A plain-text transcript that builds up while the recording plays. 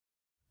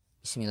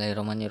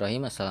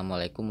Bismillahirrahmanirrahim.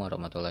 Assalamualaikum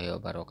warahmatullahi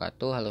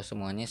wabarakatuh. Halo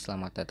semuanya,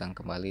 selamat datang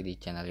kembali di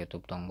channel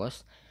YouTube Tong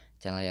Bos,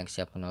 channel yang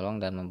siap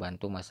menolong dan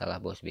membantu masalah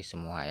Bos Bis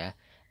semua ya.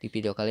 Di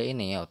video kali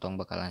ini otong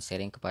bakalan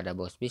sharing kepada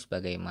Bos Bis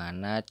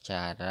bagaimana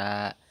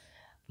cara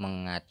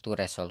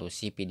mengatur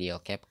resolusi video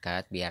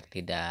CapCut biar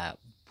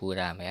tidak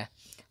buram ya.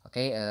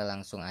 Oke,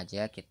 langsung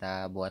aja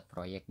kita buat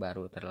proyek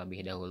baru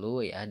terlebih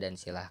dahulu ya, dan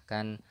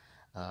silahkan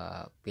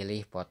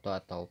pilih foto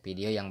atau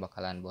video yang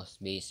bakalan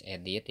Bos Bis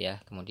edit ya.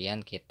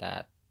 Kemudian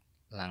kita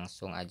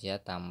langsung aja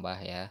tambah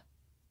ya.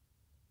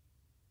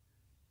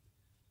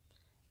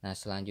 Nah,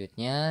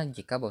 selanjutnya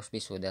jika Bos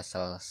Bis sudah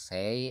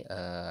selesai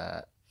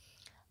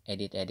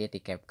edit-edit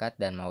di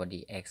CapCut dan mau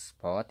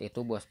diekspor,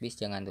 itu Bos Bis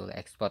jangan dulu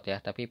ekspor ya,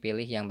 tapi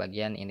pilih yang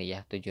bagian ini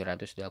ya,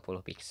 720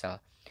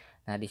 pixel.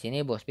 Nah, di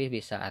sini Bos Bis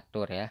bisa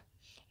atur ya.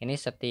 Ini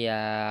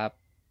setiap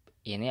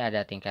ini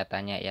ada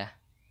tingkatannya ya.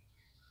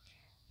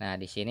 Nah,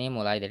 di sini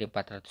mulai dari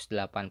 480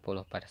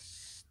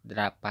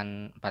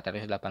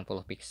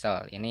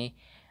 pixel. Ini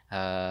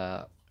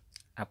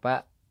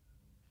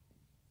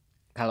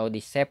kalau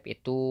di save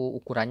itu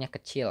ukurannya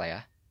kecil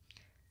ya.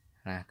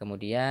 Nah,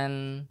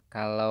 kemudian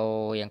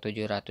kalau yang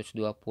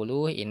 720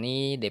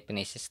 ini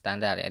definisi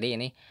standar. Jadi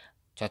ini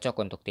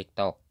cocok untuk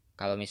TikTok.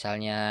 Kalau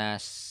misalnya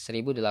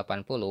 1080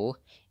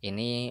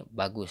 ini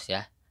bagus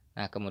ya.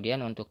 Nah,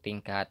 kemudian untuk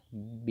tingkat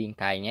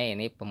bingkainya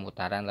ini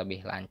pemutaran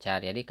lebih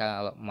lancar. Jadi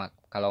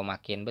kalau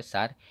makin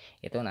besar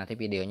itu nanti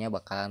videonya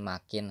bakalan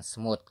makin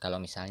smooth.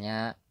 Kalau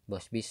misalnya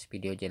Bos Bis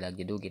video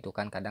jedak-jeduk gitu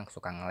kan kadang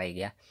suka nge-lag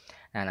ya.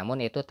 Nah,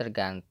 namun itu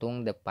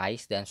tergantung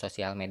device dan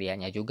sosial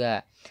medianya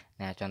juga.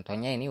 Nah,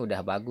 contohnya ini udah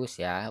bagus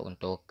ya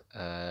untuk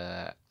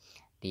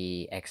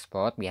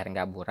diekspor biar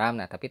nggak buram.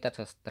 Nah, tapi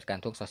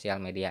tergantung sosial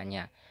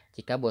medianya.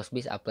 Jika Bos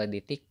Bis upload di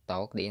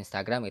TikTok, di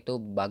Instagram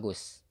itu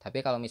bagus.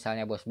 Tapi kalau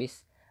misalnya Bos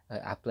Bis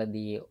upload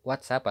di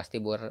WhatsApp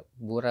pasti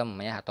buram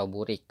ya, atau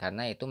burik,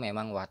 karena itu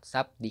memang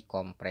WhatsApp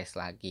dikompres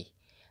lagi.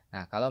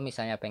 Nah, kalau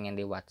misalnya pengen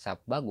di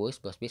WhatsApp bagus,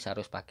 Bos Bis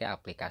harus pakai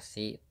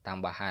aplikasi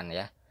tambahan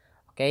ya.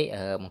 Oke,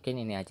 mungkin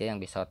ini aja yang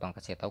bisa Otong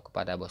kasih tahu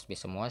kepada Bos Bis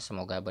semua.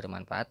 Semoga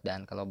bermanfaat,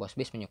 dan kalau Bos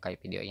Bis menyukai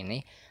video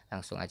ini,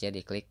 langsung aja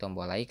diklik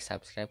tombol like,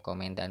 subscribe,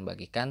 komen, dan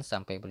bagikan.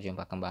 Sampai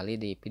berjumpa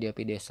kembali di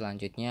video-video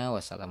selanjutnya.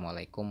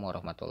 Wassalamualaikum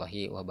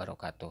warahmatullahi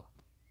wabarakatuh.